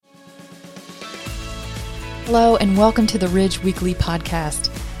Hello and welcome to the Ridge Weekly Podcast.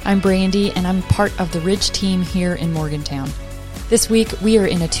 I'm Brandy and I'm part of the Ridge team here in Morgantown. This week we are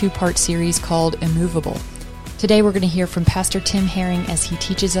in a two-part series called Immovable. Today we're going to hear from Pastor Tim Herring as he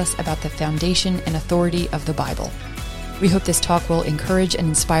teaches us about the foundation and authority of the Bible. We hope this talk will encourage and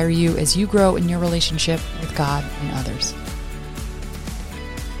inspire you as you grow in your relationship with God and others.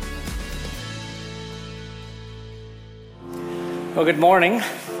 Well, good morning.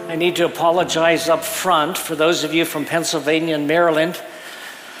 I need to apologize up front for those of you from Pennsylvania and Maryland.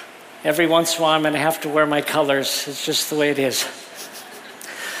 Every once in a while I'm going to have to wear my colors. It's just the way it is.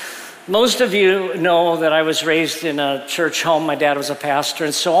 Most of you know that I was raised in a church home. My dad was a pastor,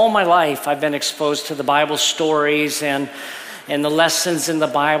 and so all my life I've been exposed to the Bible stories and the lessons in the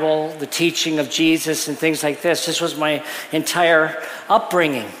Bible, the teaching of Jesus and things like this. This was my entire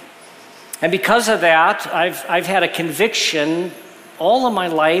upbringing. And because of that, I've had a conviction all of my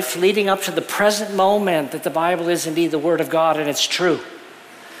life leading up to the present moment that the Bible is indeed the Word of God and it's true.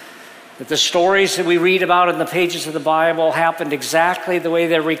 That the stories that we read about in the pages of the Bible happened exactly the way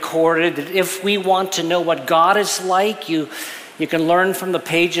they're recorded. That if we want to know what God is like, you can learn from the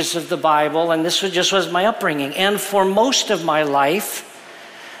pages of the Bible. And this was my upbringing. And for most of my life,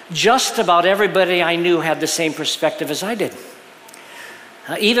 just about everybody I knew had the same perspective as I did.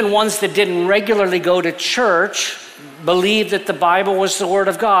 Even ones that didn't regularly go to church believed that the Bible was the Word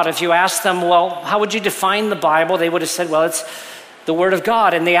of God. If you asked them, well, how would you define the Bible? They would have said, well, it's the Word of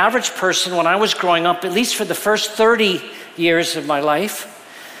God. And the average person, when I was growing up, at least for the first 30 years of my life,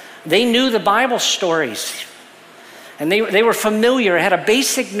 they knew the Bible stories. And they were familiar, had a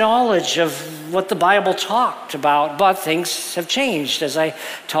basic knowledge of what the Bible talked about. But things have changed, as I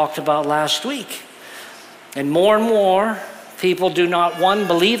talked about last week. And more people do not, one,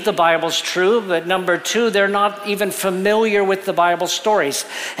 believe the Bible's true, but number two, they're not even familiar with the Bible stories.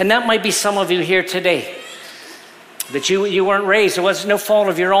 And that might be some of you here today. That you weren't raised, it was no fault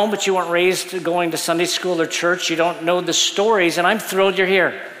of your own, but you weren't raised going to Sunday school or church. You don't know the stories, and I'm thrilled you're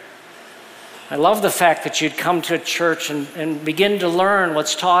here. I love the fact that you'd come to a church and begin to learn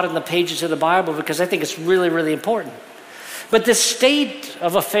what's taught in the pages of the Bible, because I think it's really, really important. But the state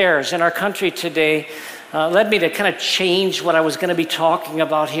of affairs in our country today led me to kind of change what I was going to be talking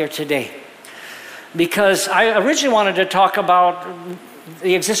about here today. Because I originally wanted to talk about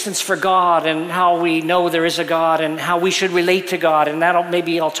the existence for God and how we know there is a God and how we should relate to God. And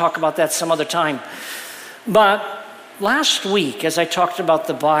maybe I'll talk about that some other time. But last week, as I talked about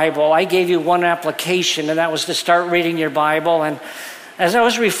the Bible, I gave you one application, and that was to start reading your Bible. And as I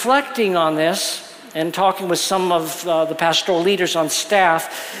was reflecting on this and talking with some of the pastoral leaders on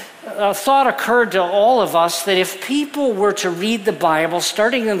staff, a thought occurred to all of us that if people were to read the Bible,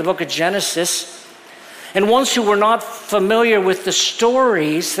 starting in the book of Genesis, and ones who were not familiar with the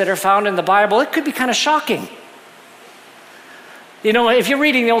stories that are found in the Bible, it could be kind of shocking. You know, if you're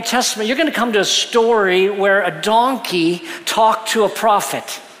reading the Old Testament, you're going to come to a story where a donkey talked to a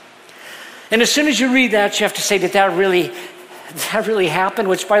prophet. And as soon as you read that, you have to say, did that really happen?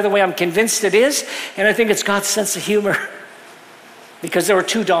 Which, by the way, I'm convinced it is, and I think it's God's sense of humor. Because there were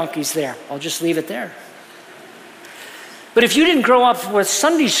two donkeys there. I'll just leave it there. But if you didn't grow up with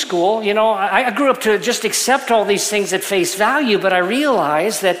Sunday school, you know, I grew up to just accept all these things at face value, but I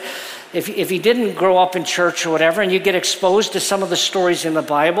realized that if you didn't grow up in church or whatever, and you get exposed to some of the stories in the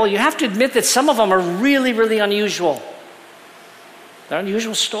Bible, you have to admit that some of them are really, really unusual. They're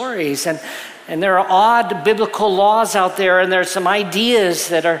unusual stories, and there are odd biblical laws out there, and there are some ideas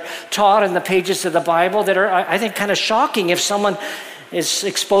that are taught in the pages of the Bible that are, I think, kind of shocking if someone is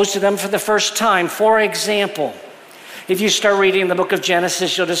exposed to them for the first time. For example, if you start reading the book of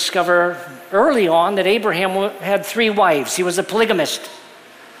Genesis, you'll discover early on that Abraham had 3 wives. He was a polygamist.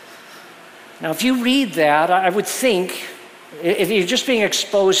 Now, if you read that, I would think, if you're just being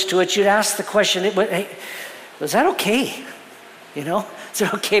exposed to it, you'd ask the question, hey, was that okay? You know, is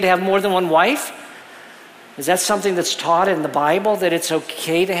it okay to have more than one wife? Is that something that's taught in the Bible, that it's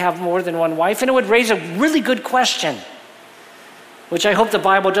okay to have more than one wife? And it would raise a really good question, which I hope the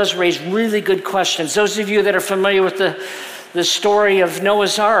Bible does raise really good questions. Those of you that are familiar with the story of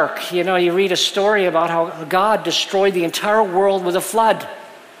Noah's Ark, you know, you read a story about how God destroyed the entire world with a flood.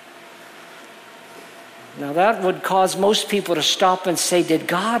 Now that would cause most people to stop and say, did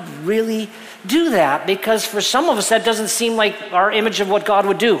God really do that? Because for some of us, that doesn't seem like our image of what God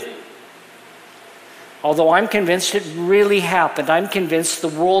would do. Although I'm convinced it really happened. I'm convinced the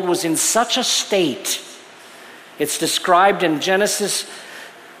world was in such a state. It's described in Genesis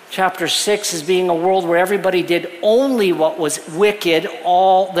chapter 6 as being a world where everybody did only what was wicked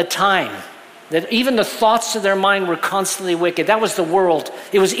all the time. That even the thoughts of their mind were constantly wicked. That was the world.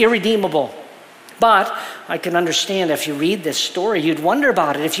 It was irredeemable. But I can understand if you read this story, you'd wonder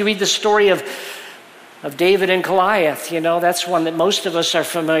about it. If you read the story of David and Goliath, that's one that most of us are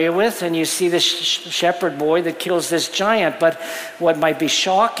familiar with, and you see this shepherd boy that kills this giant. But what might be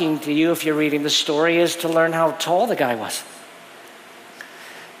shocking to you if you're reading the story is to learn how tall the guy was.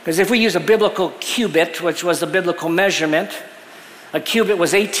 Because if we use a biblical cubit, which was the biblical measurement, a cubit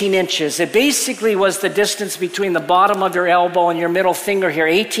was 18 inches. It basically was the distance between the bottom of your elbow and your middle finger here,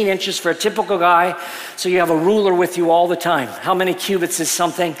 18 inches for a typical guy. So you have a ruler with you all the time. How many cubits is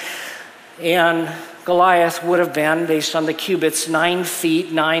something? And Goliath would have been, based on the cubits, 9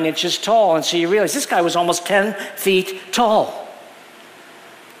 feet, 9 inches tall. And so you realize this guy was almost 10 feet tall.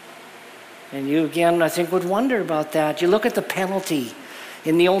 And you, again, I think, would wonder about that. You look at the penalty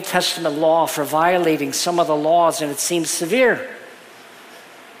in the Old Testament law for violating some of the laws, and it seems severe.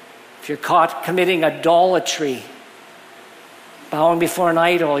 If you're caught committing idolatry, bowing before an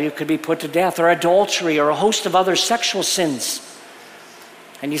idol, you could be put to death, or adultery, or a host of other sexual sins.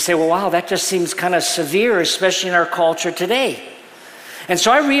 And you say, well, wow, that just seems kind of severe, especially in our culture today. And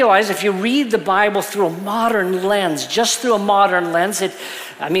so I realize if you read the Bible through a modern lens, just through a modern lens,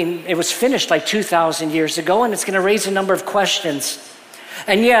 it was finished like 2,000 years ago, and it's going to raise a number of questions.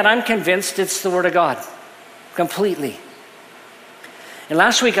 And yet I'm convinced it's the Word of God, completely. And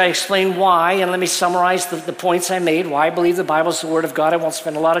last week I explained why, and let me summarize the points I made, why I believe the Bible is the Word of God. I won't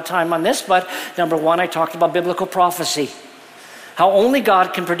spend a lot of time on this, but number one, I talked about biblical prophecy. How only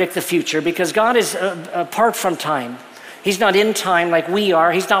God can predict the future, because God is apart from time. He's not in time like we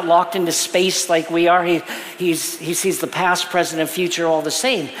are. He's not locked into space like we are. He sees the past, present, and future all the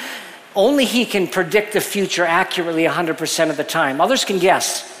same. Only He can predict the future accurately 100% of the time. Others can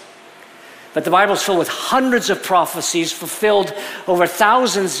guess. But the Bible's filled with hundreds of prophecies fulfilled over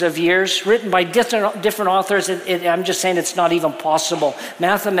thousands of years, written by different authors. I'm just saying it's not even possible.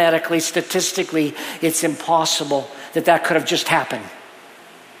 Mathematically, statistically, it's impossible that could have just happened.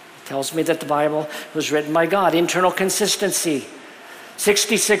 It tells me that the Bible was written by God. Internal consistency.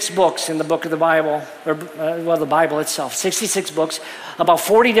 66 books in the book of the Bible, the Bible itself. 66 books, about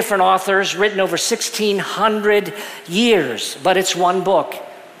 40 different authors, written over 1,600 years. But it's one book.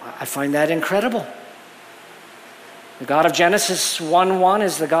 I find that incredible. The God of Genesis 1:1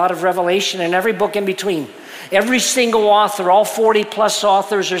 is the God of Revelation and every book in between. Every single author, all 40 plus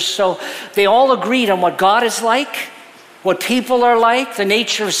authors or so, they all agreed on what God is like, what people are like, the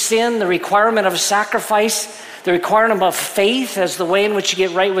nature of sin, the requirement of a sacrifice, the requirement of faith as the way in which you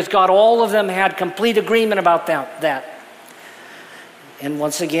get right with God. All of them had complete agreement about that. And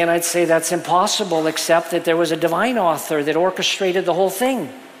once again, I'd say that's impossible, except that there was a divine author that orchestrated the whole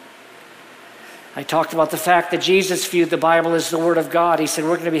thing. I talked about the fact that Jesus viewed the Bible as the Word of God. He said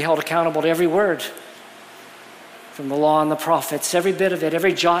we're going to be held accountable to every word from the law and the prophets. Every bit of it,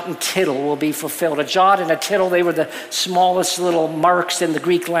 every jot and tittle will be fulfilled. A jot and a tittle, they were the smallest little marks in the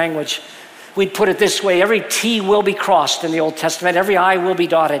Greek language. We'd put it this way: every T will be crossed in the Old Testament. Every I will be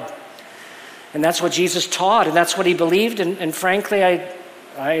dotted. And that's what Jesus taught, and that's what He believed. And frankly,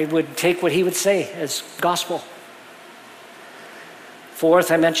 I would take what He would say as gospel.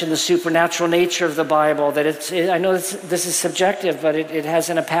 Fourth, I mentioned the supernatural nature of the Bible, that I know this is subjective, but it has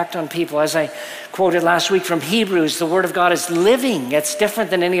an impact on people. As I quoted last week from Hebrews, the Word of God is living. It's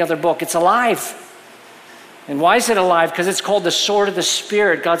different than any other book. It's alive. And why is it alive? Because it's called the sword of the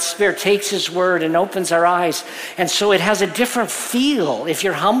Spirit. God's Spirit takes His Word and opens our eyes. And so it has a different feel if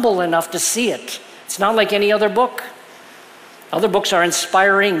you're humble enough to see it. It's not like any other book. Other books are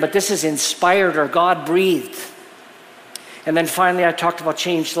inspiring, but this is inspired or God-breathed. And then finally, I talked about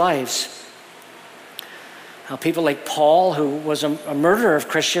changed lives. How people like Paul, who was a murderer of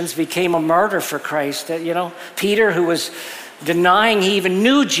Christians, became a martyr for Christ. Peter, who was denying he even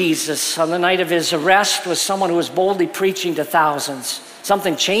knew Jesus on the night of his arrest, was someone who was boldly preaching to thousands.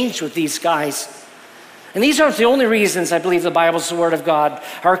 Something changed with these guys. And these aren't the only reasons I believe the Bible's the Word of God.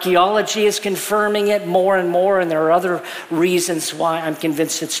 Archaeology is confirming it more and more, and there are other reasons why I'm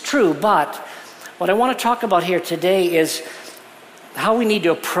convinced it's true. But what I want to talk about here today is how we need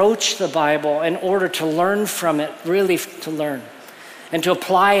to approach the Bible in order to learn from it, really to learn, and to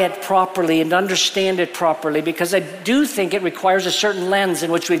apply it properly and understand it properly, because I do think it requires a certain lens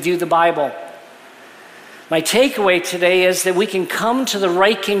in which we view the Bible. My takeaway today is that we can come to the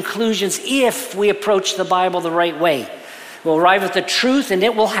right conclusions if we approach the Bible the right way. We'll arrive at the truth, and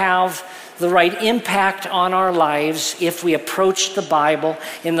it will have the right impact on our lives if we approach the Bible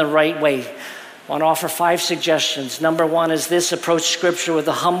in the right way. I want to offer 5 suggestions. Number 1 is this: approach Scripture with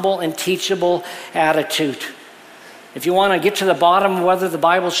a humble and teachable attitude. If you want to get to the bottom of whether the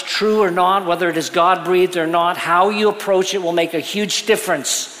Bible's true or not, whether it is God-breathed or not, how you approach it will make a huge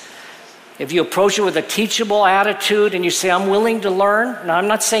difference if you approach it with a teachable attitude and you say, I'm willing to learn. Now, I'm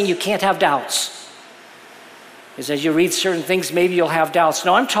not saying you can't have doubts. Because as you read certain things, maybe you'll have doubts.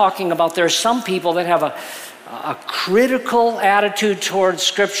 No, I'm talking about there are some people that have a critical attitude towards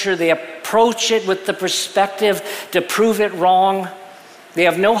Scripture. They approach it with the perspective to prove it wrong. They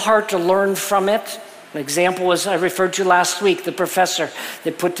have no heart to learn from it. An example was I referred to last week, the professor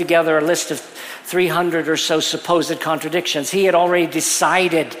that put together a list of 300 or so supposed contradictions. He had already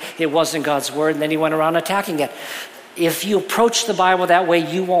decided it wasn't God's word, and then he went around attacking it. If you approach the Bible that way,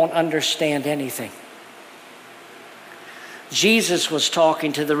 you won't understand anything. Jesus was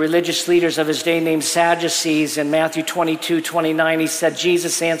talking to the religious leaders of his day named Sadducees in Matthew 22:29. He said,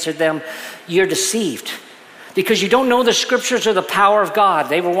 Jesus answered them, you're deceived because you don't know the Scriptures or the power of God.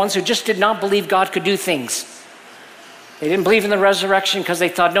 They were ones who just did not believe God could do things. They didn't believe in the resurrection because they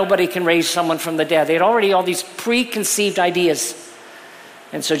thought nobody can raise someone from the dead. They had already all these preconceived ideas.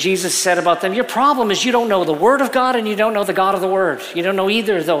 And so Jesus said about them, your problem is you don't know the Word of God and you don't know the God of the Word. You don't know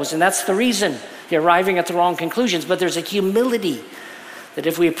either of those, and that's the reason you're arriving at the wrong conclusions. But there's a humility that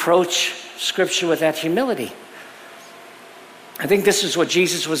if we approach Scripture with that humility, I think this is what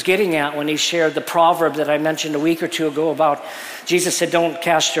Jesus was getting at when he shared the proverb that I mentioned a week or two ago about, Jesus said, don't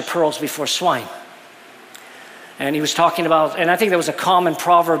cast your pearls before swine. And he was talking about, and I think that was a common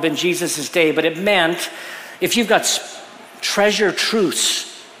proverb in Jesus' day, but it meant if you've got treasure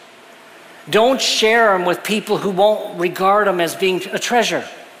truths, don't share them with people who won't regard them as being a treasure.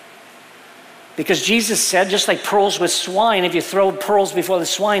 Because Jesus said, just like pearls with swine, if you throw pearls before the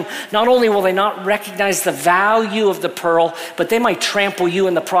swine, not only will they not recognize the value of the pearl, but they might trample you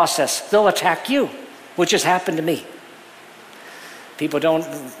in the process. They'll attack you, which has happened to me. People don't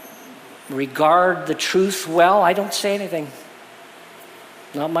regard the truth well. I don't say anything.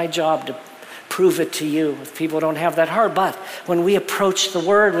 Not my job to prove it to you if people don't have that heart. But when we approach the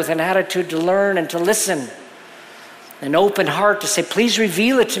Word with an attitude to learn and to listen, an open heart to say, please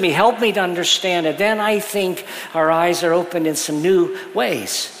reveal it to me, help me to understand it, then I think our eyes are opened in some new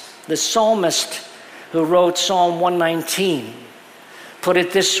ways. The psalmist who wrote Psalm 119 put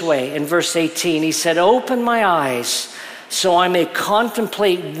it this way in verse 18. He said, open my eyes so I may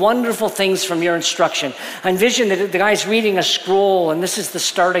contemplate wonderful things from your instruction. I envision that the guy's reading a scroll, and this is the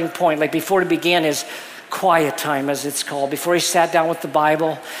starting point, like before he began his quiet time, as it's called, before he sat down with the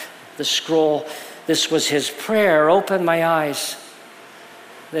Bible, the scroll. This was his prayer. Open my eyes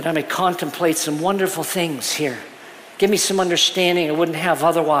that I may contemplate some wonderful things here. Give me some understanding I wouldn't have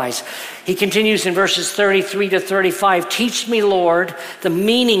otherwise. He continues in verses 33 to 35. Teach me, Lord, the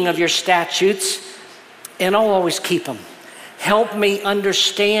meaning of your statutes, and I'll always keep them. Help me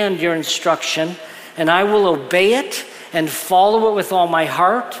understand your instruction, and I will obey it and follow it with all my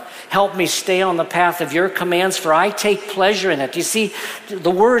heart. Help me stay on the path of your commands, for I take pleasure in it. You see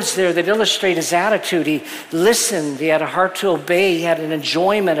the words there that illustrate his attitude. He listened. He had a heart to obey. He had an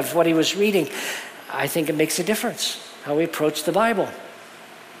enjoyment of what he was reading. I think it makes a difference how we approach the Bible.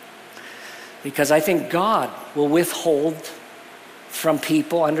 Because I think God will withhold from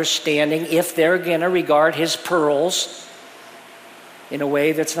people understanding if they're going to regard his pearls in a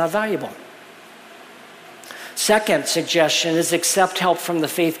way that's not valuable. Second suggestion is accept help from the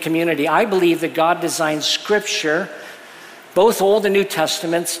faith community. I believe that God designed Scripture, both Old and New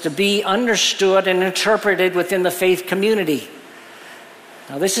Testaments, to be understood and interpreted within the faith community.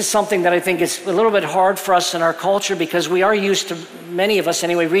 Now, this is something that I think is a little bit hard for us in our culture because we are used to, many of us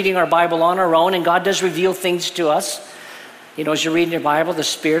anyway, reading our Bible on our own, and God does reveal things to us. You know, as you're reading your Bible, the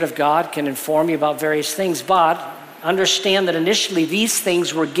Spirit of God can inform you about various things, but understand that initially these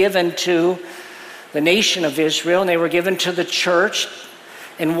things were given to the nation of Israel, and they were given to the church.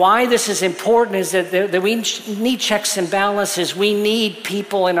 And why this is important is that we need checks and balances. We need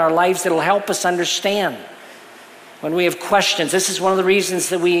people in our lives that will help us understand when we have questions. This is one of the reasons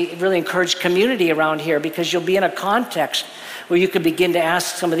that we really encourage community around here, because you'll be in a context where you can begin to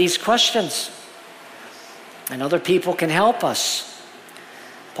ask some of these questions. And other people can help us.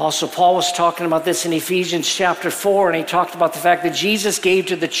 Apostle Paul was talking about this in Ephesians chapter 4, and he talked about the fact that Jesus gave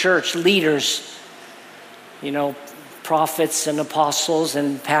to the church leaders, you know, prophets and apostles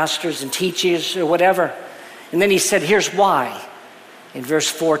and pastors and teachers or whatever. And then he said, here's why. In verse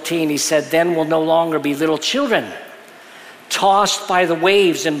 14, he said, then we'll no longer be little children, tossed by the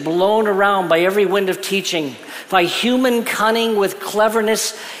waves and blown around by every wind of teaching, by human cunning with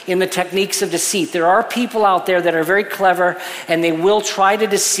cleverness in the techniques of deceit. There are people out there that are very clever, and they will try to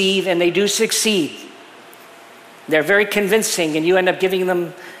deceive, and they do succeed. They're very convincing, and you end up giving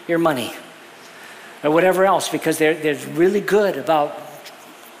them your money or whatever else, because they're really good about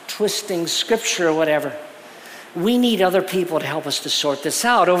twisting Scripture or whatever. We need other people to help us to sort this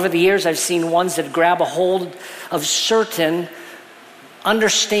out. Over the years, I've seen ones that grab a hold of certain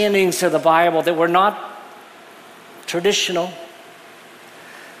understandings of the Bible that were not traditional.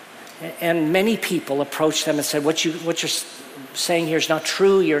 And many people approached them and said, what you're saying here is not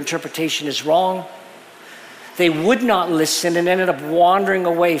true. Your interpretation is wrong. They would not listen and ended up wandering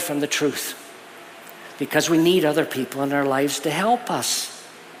away from the truth, because we need other people in our lives to help us.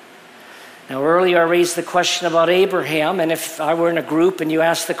 Now, earlier I raised the question about Abraham, and if I were in a group and you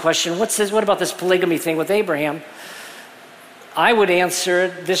asked the question, what about this polygamy thing with Abraham? I would answer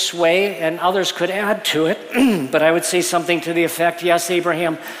it this way, and others could add to it, but I would say something to the effect, yes,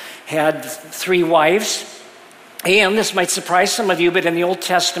 Abraham had 3 wives, and this might surprise some of you, but in the Old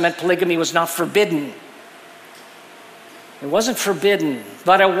Testament, polygamy was not forbidden. It wasn't forbidden,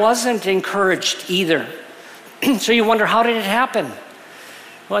 but it wasn't encouraged either. So you wonder, how did it happen?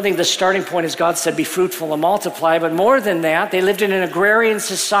 Well, I think the starting point is God said, be fruitful and multiply. But more than that, they lived in an agrarian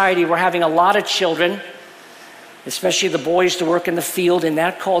society where having a lot of children, especially the boys to work in the field in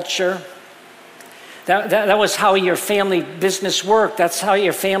that culture, that was how your family business worked. That's how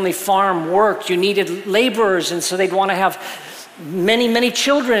your family farm worked. You needed laborers, and so they'd want to have many, many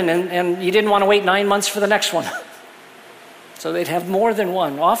children, and you didn't want to wait 9 months for the next one. So they'd have more than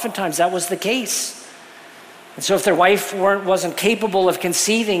one. Oftentimes that was the case. And so if their wife wasn't capable of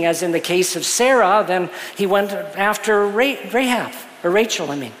conceiving, as in the case of Sarah, then he went after Rachel.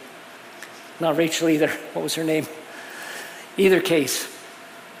 Not Rachel either. What was her name? Either case.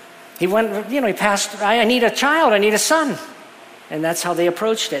 He went, he passed, I need a child, I need a son. And that's how they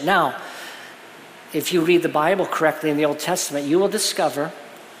approached it. Now, if you read the Bible correctly in the Old Testament, you will discover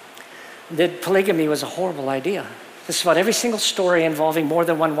that polygamy was a horrible idea. Just about every single story involving more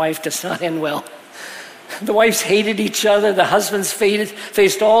than one wife does not end well. The wives hated each other. The husbands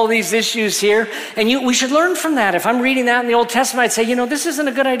faced all these issues here. And we should learn from that. If I'm reading that in the Old Testament, I'd say, this isn't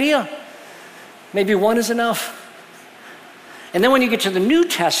a good idea. Maybe one is enough. And then when you get to the New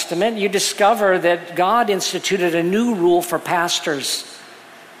Testament, you discover that God instituted a new rule for pastors.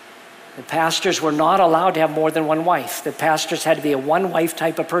 The pastors were not allowed to have more than one wife. The pastors had to be a one-wife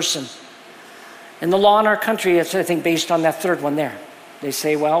type of person. And the law in our country is, I think, based on that third one there. They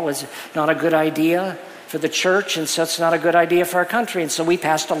say, well, it was not a good idea for the church, and so it's not a good idea for our country. And so we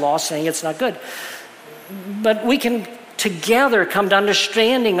passed a law saying it's not good. But we can together come to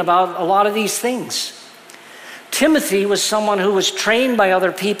understanding about a lot of these things. Timothy was someone who was trained by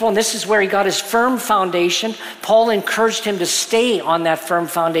other people, and this is where he got his firm foundation. Paul encouraged him to stay on that firm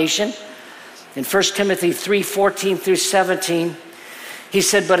foundation. In 1 Timothy 3:14 through 17, he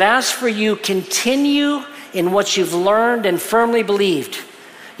said, but as for you, continue in what you've learned and firmly believed.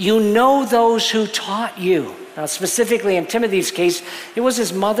 You know those who taught you. Now, specifically in Timothy's case, it was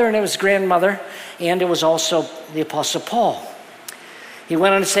his mother and it was his grandmother, and it was also the Apostle Paul. He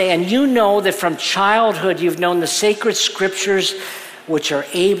went on to say, and you know that from childhood you've known the sacred scriptures, which are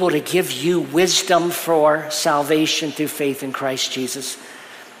able to give you wisdom for salvation through faith in Christ Jesus.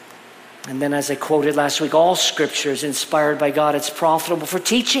 And then, as I quoted last week, all scripture is inspired by God. It's profitable for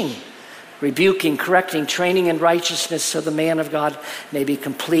teaching, rebuking, correcting, training in righteousness, so the man of God may be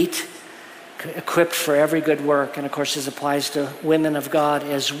complete, equipped for every good work. And of course, this applies to women of God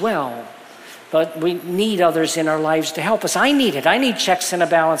as well. But we need others in our lives to help us. I need it. I need checks and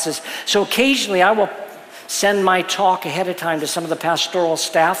balances. So occasionally I will send my talk ahead of time to some of the pastoral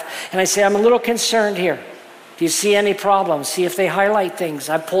staff, and I say, I'm a little concerned here. Do you see any problems? See if they highlight things.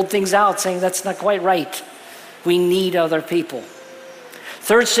 I've pulled things out saying that's not quite right. We need other people.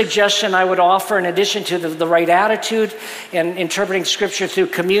 Third suggestion I would offer, in addition to the right attitude and interpreting scripture through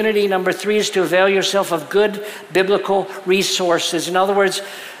community, number 3 is to avail yourself of good biblical resources. In other words,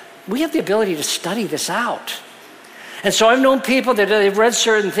 we have the ability to study this out. And so I've known people that they've read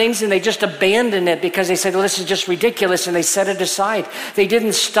certain things and they just abandon it because they said, well, this is just ridiculous, and they set it aside. They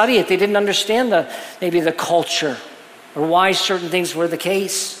didn't study it. They didn't understand maybe the culture or why certain things were the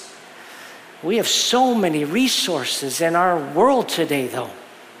case. We have so many resources in our world today, though.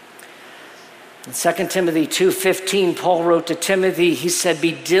 In 2 Timothy 2:15, Paul wrote to Timothy, he said,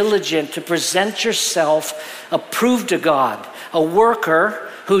 be diligent to present yourself approved to God, a worker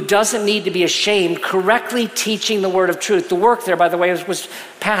who doesn't need to be ashamed, correctly teaching the word of truth. The work there, by the way, was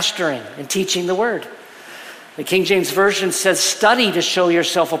pastoring and teaching the word. The King James Version says, study to show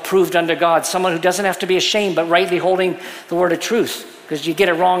yourself approved unto God, someone who doesn't have to be ashamed, but rightly holding the word of truth, because you get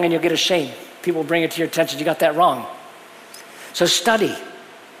it wrong and you'll get ashamed. People bring it to your attention, you got that wrong. So study.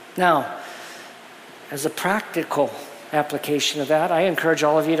 Now, as a practical application of that, I encourage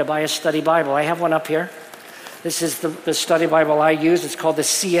all of you to buy a study Bible. I have one up here. This is the study Bible I use. It's called the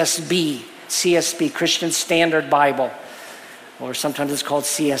CSB CSB, Christian Standard Bible, or sometimes it's called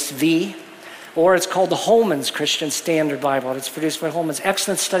CSV, or it's called the Holman's Christian Standard Bible. It's produced by Holman's.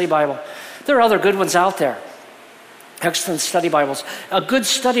 Excellent study Bible. There are other good ones out there. Excellent study Bibles. A good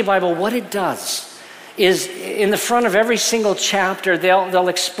study Bible, what it does is in the front of every single chapter, they'll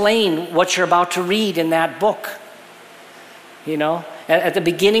explain what you're about to read in that book. You know, at the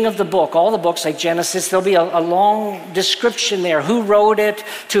beginning of the book, all the books like Genesis, there'll be a long description there. Who wrote it?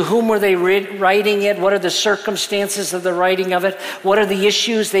 To whom were they writing it? What are the circumstances of the writing of it? What are the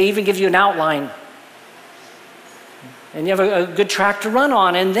issues? They even give you an outline. And you have a good track to run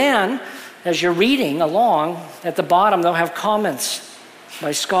on. And then, as you're reading along, at the bottom, they'll have comments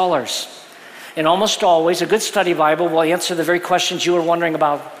by scholars. And almost always, a good study Bible will answer the very questions you were wondering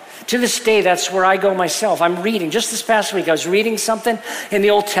about. To this day, that's where I go myself. I'm reading. Just this past week, I was reading something in the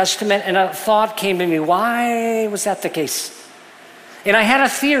Old Testament, and a thought came to me. Why was that the case? And I had a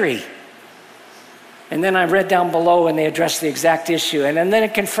theory. And then I read down below, and they addressed the exact issue. And then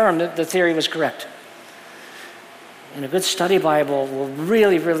it confirmed that the theory was correct. And a good study Bible will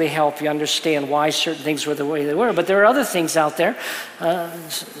really, really help you understand why certain things were the way they were. But there are other things out there.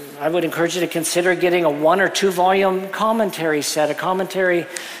 I would encourage you to consider getting a 1 or 2 volume commentary set. A commentary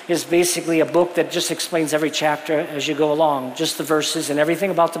is basically a book that just explains every chapter as you go along, just the verses and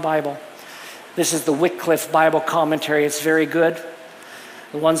everything about the Bible. This is the Wycliffe Bible Commentary. It's very good.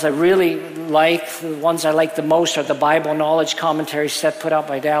 The ones I really like, the ones I like the most are the Bible Knowledge Commentary set put out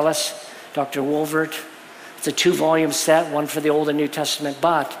by Dallas, Dr. Wolvert. It's a 2-volume set, one for the Old and New Testament.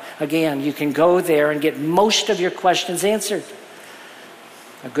 But, again, you can go there and get most of your questions answered.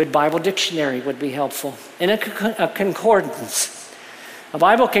 A good Bible dictionary would be helpful. And a concordance. A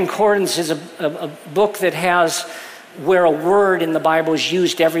Bible concordance is a book that has where a word in the Bible is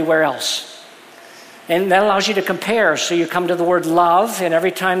used everywhere else. And that allows you to compare. So you come to the word love, and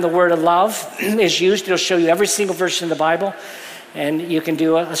every time the word love is used, it'll show you every single verse in the Bible. And you can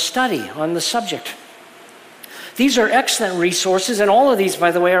do a study on the subject. These are excellent resources, and all of these,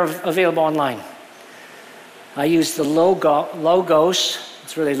 by the way, are available online. I use the Logos,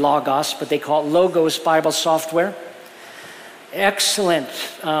 it's really Logos, but they call it Logos Bible software. Excellent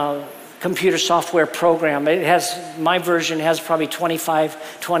computer software program. It has, my version has probably 25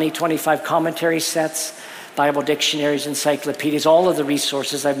 commentary sets, Bible dictionaries, encyclopedias. All of the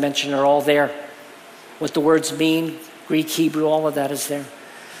resources I've mentioned are all there. What the words mean, Greek, Hebrew, all of that is there.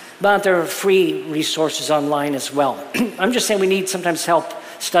 But there are free resources online as well. I'm just saying we need sometimes help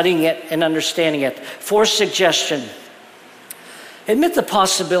studying it and understanding it. 4th suggestion. Admit the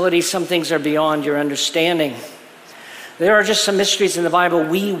possibility some things are beyond your understanding. There are just some mysteries in the Bible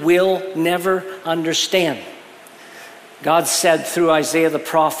we will never understand. God said through Isaiah the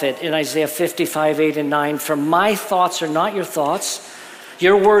prophet in Isaiah 55, 8 and 9, "For my thoughts are not your thoughts.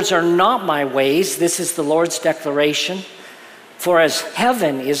 Your words are not my ways." This is the Lord's declaration. "For as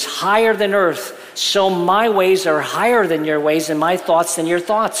heaven is higher than earth, so my ways are higher than your ways and my thoughts than your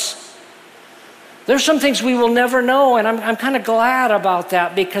thoughts." There's some things we will never know, and I'm kind of glad about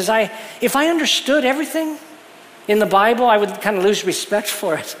that, because if I understood everything in the Bible, I would kind of lose respect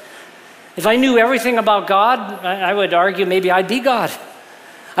for it. If I knew everything about God, I would argue maybe I'd be God.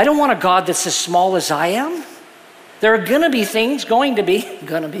 I don't want a God that's as small as I am. There are going to be things that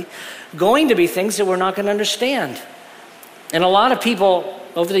we're not going to understand. And a lot of people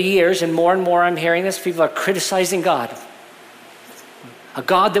over the years, and more I'm hearing this, people are criticizing God. A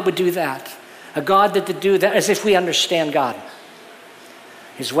God that would do that. A God that would do that, as if we understand God.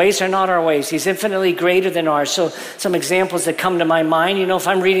 His ways are not our ways. He's infinitely greater than ours. So some examples that come to my mind, if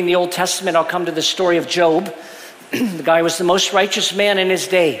I'm reading the Old Testament, I'll come to the story of Job. The guy was the most righteous man in his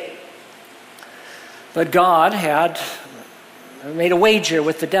day. But God had made a wager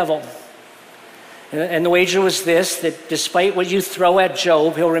with the devil. And the wager was this, that despite what you throw at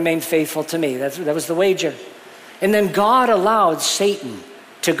Job, he'll remain faithful to me. That was the wager. And then God allowed Satan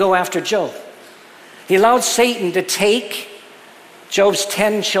to go after Job. He allowed Satan to take Job's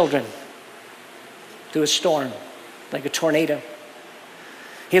 10 children through a storm, like a tornado.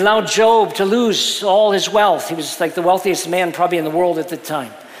 He allowed Job to lose all his wealth. He was like the wealthiest man probably in the world at the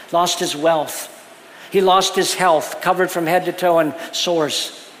time. Lost his wealth. He lost his health, covered from head to toe in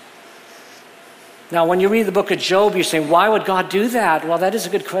sores. Now, when you read the book of Job, you're saying, why would God do that? Well, that is a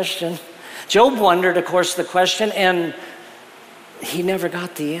good question. Job wondered, of course, the question, and he never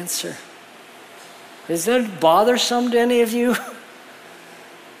got the answer. Is that bothersome to any of you?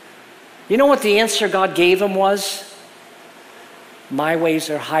 You know what the answer God gave him was? My ways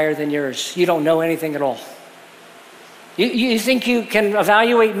are higher than yours. You don't know anything at all. You think you can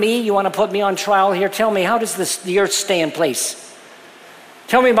evaluate me? You want to put me on trial here? Tell me, how does the earth stay in place?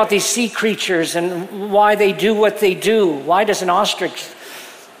 Tell me about these sea creatures and why they do what they do. Why does an ostrich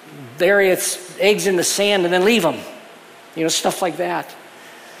bury its eggs in the sand and then leave them? Stuff like that.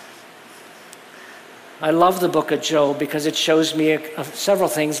 I love the book of Job because it shows me several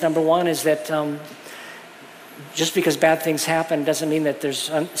things. Number one is that just because bad things happen doesn't mean that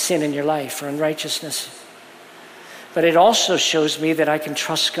there's sin in your life or unrighteousness. But it also shows me that I can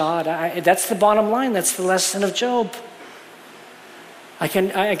trust God. That's the bottom line. That's the lesson of Job. I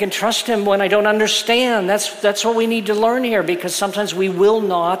can trust him when I don't understand. That's what we need to learn here, because sometimes we will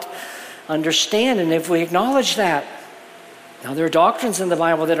not understand. And if we acknowledge that, now there are doctrines in the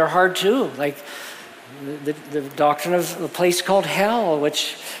Bible that are hard too, like the doctrine of a place called hell,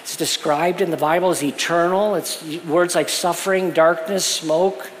 which is described in the Bible as eternal. It's words like suffering, darkness,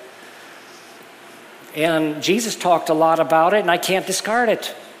 smoke. And Jesus talked a lot about it, and I can't discard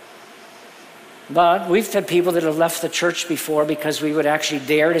it. But we've had people that have left the church before because we would actually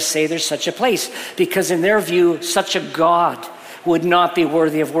dare to say there's such a place. Because in their view, such a God would not be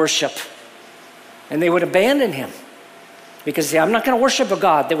worthy of worship. And they would abandon him. Because I'm not going to worship a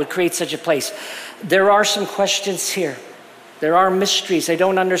God that would create such a place. There are some questions here. There are mysteries I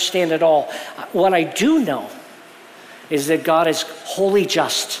don't understand at all. What I do know is that God is wholly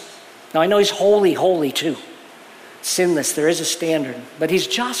just. Now, I know he's holy too. Sinless, there is a standard. But he's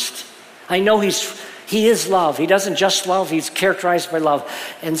just. I know he is love. He doesn't just love, he's characterized by love.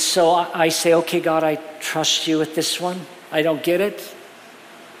 And so I say, okay, God, I trust you with this one. I don't get it,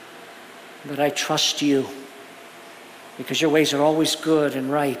 but I trust you because your ways are always good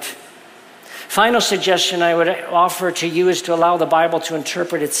and right. Final suggestion I would offer to you is to allow the Bible to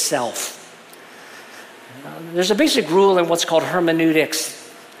interpret itself. There's a basic rule in what's called hermeneutics.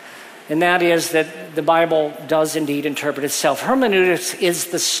 And that is that the Bible does indeed interpret itself. Hermeneutics is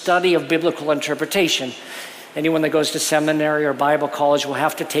the study of biblical interpretation. Anyone that goes to seminary or Bible college will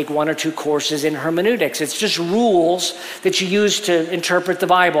have to take 1 or 2 courses in hermeneutics. It's just rules that you use to interpret the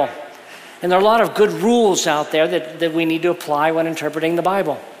Bible. And there are a lot of good rules out there that we need to apply when interpreting the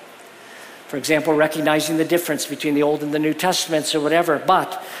Bible. For example, recognizing the difference between the Old and the New Testaments or whatever.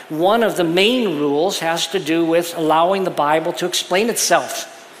 But one of the main rules has to do with allowing the Bible to explain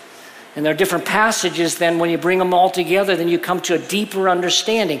itself. And there are different passages, then when you bring them all together, then you come to a deeper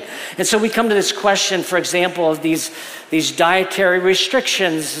understanding. And so we come to this question, for example, of these dietary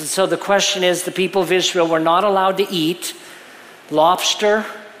restrictions. And so the question is, the people of Israel were not allowed to eat lobster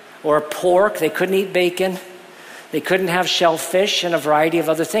or pork. They couldn't eat bacon. They couldn't have shellfish and a variety of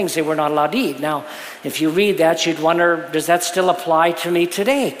other things they were not allowed to eat. Now, if you read that, you'd wonder, does that still apply to me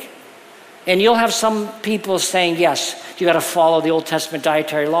today? And you'll have some people saying, yes, you got to follow the Old Testament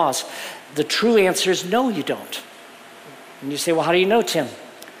dietary laws. The true answer is no, you don't. And you say, well, how do you know, Tim?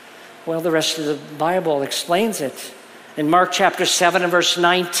 Well, the rest of the Bible explains it. In Mark chapter 7 and verse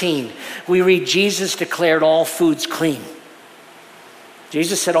 19, we read Jesus declared all foods clean.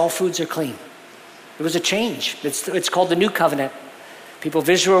 Jesus said all foods are clean. It was a change. It's called the New Covenant. People of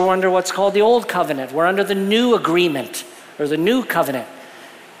Israel were under what's called the Old Covenant. We're under the New Agreement or the New Covenant.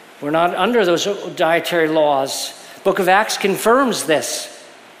 We're not under those dietary laws. Book of Acts confirms this.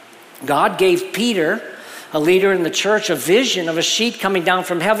 God gave Peter, a leader in the church, a vision of a sheet coming down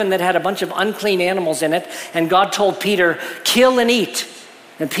from heaven that had a bunch of unclean animals in it. And God told Peter, kill and eat.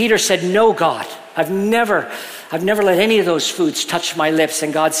 And Peter said, no, God, I've never let any of those foods touch my lips.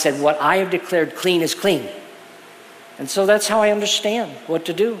 And God said, what I have declared clean is clean. And so that's how I understand what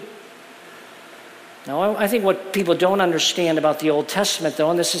to do. Now, I think what people don't understand about the Old Testament,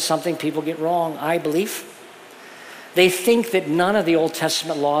 though, and this is something people get wrong, I believe, they think that none of the Old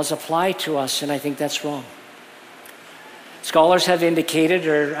Testament laws apply to us, and I think that's wrong. Scholars have indicated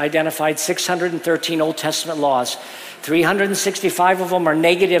or identified 613 Old Testament laws. 365 of them are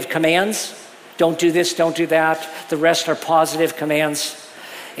negative commands. Don't do this, don't do that. The rest are positive commands.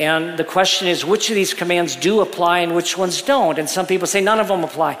 And the question is, which of these commands do apply and which ones don't? And some people say none of them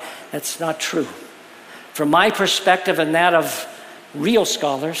apply. That's not true. From my perspective and that of real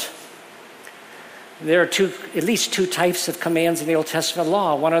scholars, there are at least two types of commands in the Old Testament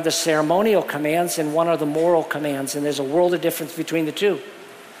law. One are the ceremonial commands and one are the moral commands. And there's a world of difference between the two.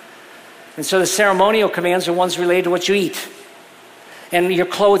 And so the ceremonial commands are ones related to what you eat and your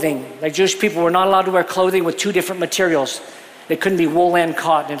clothing. Like Jewish people were not allowed to wear clothing with 2 different materials. It couldn't be wool and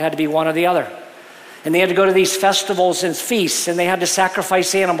cotton. It had to be one or the other. And they had to go to these festivals and feasts, and they had to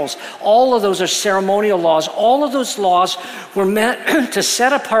sacrifice animals. All of those are ceremonial laws. All of those laws were meant to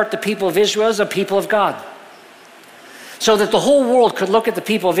set apart the people of Israel as a people of God. So that the whole world could look at the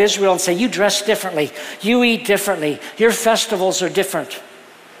people of Israel and say, you dress differently, you eat differently, your festivals are different.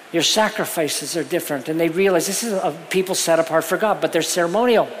 Your sacrifices are different. And they realize this is a people set apart for God, but they're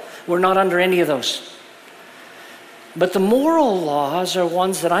ceremonial. We're not under any of those. But the moral laws are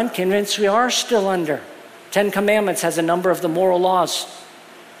ones that I'm convinced we are still under. 10 Commandments has a number of the moral laws.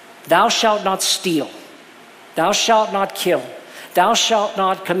 Thou shalt not steal. Thou shalt not kill. Thou shalt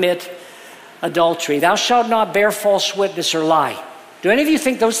not commit adultery. Thou shalt not bear false witness or lie. Do any of you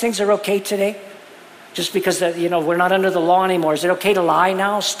think those things are okay today? Just because we're not under the law anymore. Is it okay to lie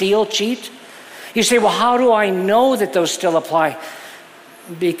now, steal, cheat? You say, well, how do I know that those still apply?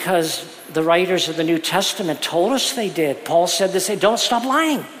 Because the writers of the New Testament told us they did. Paul said this, don't stop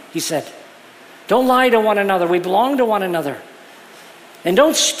lying, he said. Don't lie to one another. We belong to one another. And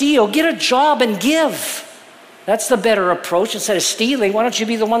don't steal. Get a job and give. That's the better approach. Instead of stealing, why don't you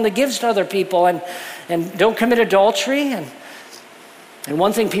be the one that gives to other people? And don't commit adultery. And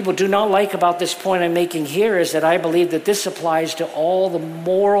one thing people do not like about this point I'm making here is that I believe that this applies to all the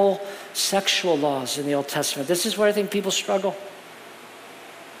moral sexual laws in the Old Testament. This is where I think people struggle.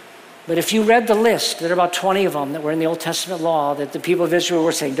 But if you read the list, there are about 20 of them that were in the Old Testament law that the people of Israel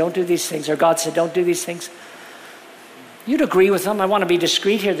were saying, don't do these things, or God said, don't do these things. You'd agree with them. I want to be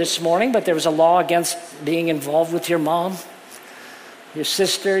discreet here this morning, but there was a law against being involved with your mom, your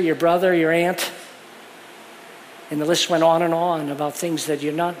sister, your brother, your aunt. And the list went on and on about things that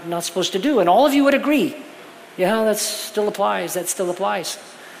you're not supposed to do. And all of you would agree, yeah, that still applies.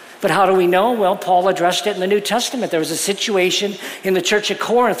 But how do we know? Well, Paul addressed it in the New Testament. There was a situation in the church at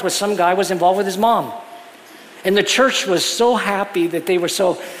Corinth where some guy was involved with his mom. And the church was so happy that they were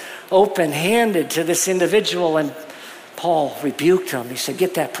so open-handed to this individual. And Paul rebuked him. He said,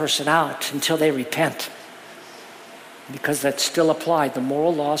 get that person out until they repent. Because that still applied. The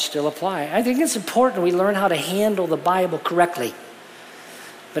moral laws still apply. I think it's important we learn how to handle the Bible correctly.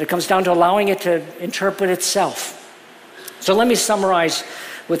 But it comes down to allowing it to interpret itself. So let me summarize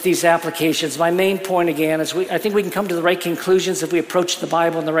with these applications. My main point again is I think we can come to the right conclusions if we approach the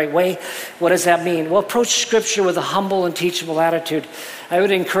Bible in the right way. What does that mean? Well, approach Scripture with a humble and teachable attitude. I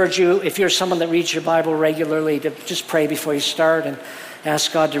would encourage you, if you're someone that reads your Bible regularly, to just pray before you start and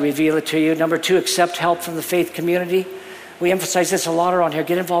ask God to reveal it to you. Number 2, accept help from the faith community. We emphasize this a lot around here.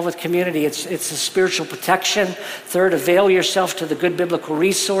 Get involved with community. It's a spiritual protection. 3rd, avail yourself to the good biblical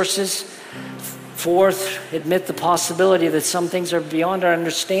resources. 4th, admit the possibility that some things are beyond our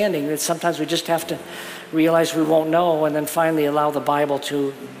understanding, that sometimes we just have to realize we won't know. And then finally, allow the Bible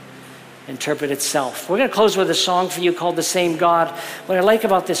to interpret itself. We're going to close with a song for you called The Same God. What I like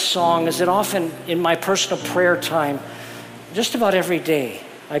about this song is that often in my personal prayer time, just about every day,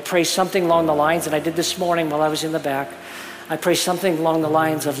 I pray something along the lines, and I did this morning while I was in the back, I pray something along the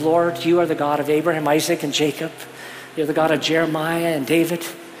lines of, Lord, you are the God of Abraham, Isaac, and Jacob. You're the God of Jeremiah and David.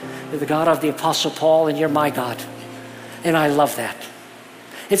 You're the God of the Apostle Paul, and you're my God. And I love that.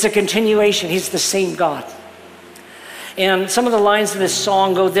 It's a continuation. He's the same God. And some of the lines of this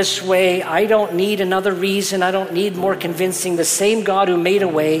song go this way. I don't need another reason. I don't need more convincing. The same God who made a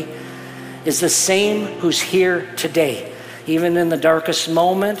way is the same who's here today. Even in the darkest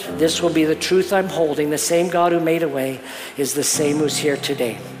moment, this will be the truth I'm holding. The same God who made a way is the same who's here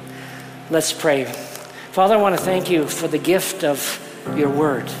today. Let's pray. Father, I want to thank you for the gift of your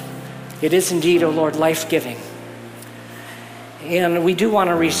word. It is indeed, O Lord, life-giving. And we do want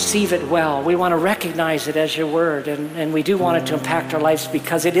to receive it well. We want to recognize it as your word. And we do want it to impact our lives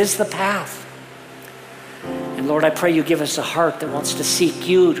because it is the path. And Lord, I pray you give us a heart that wants to seek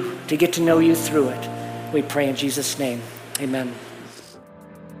you, to get to know you through it. We pray in Jesus' name. Amen.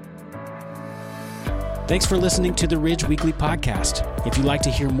 Thanks for listening to the Ridge Weekly Podcast. If you'd like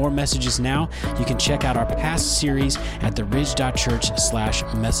to hear more messages now, you can check out our past series at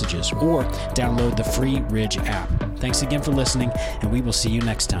theridge.church/messages or download the free Ridge app. Thanks again for listening, and we will see you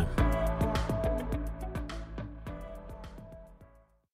next time.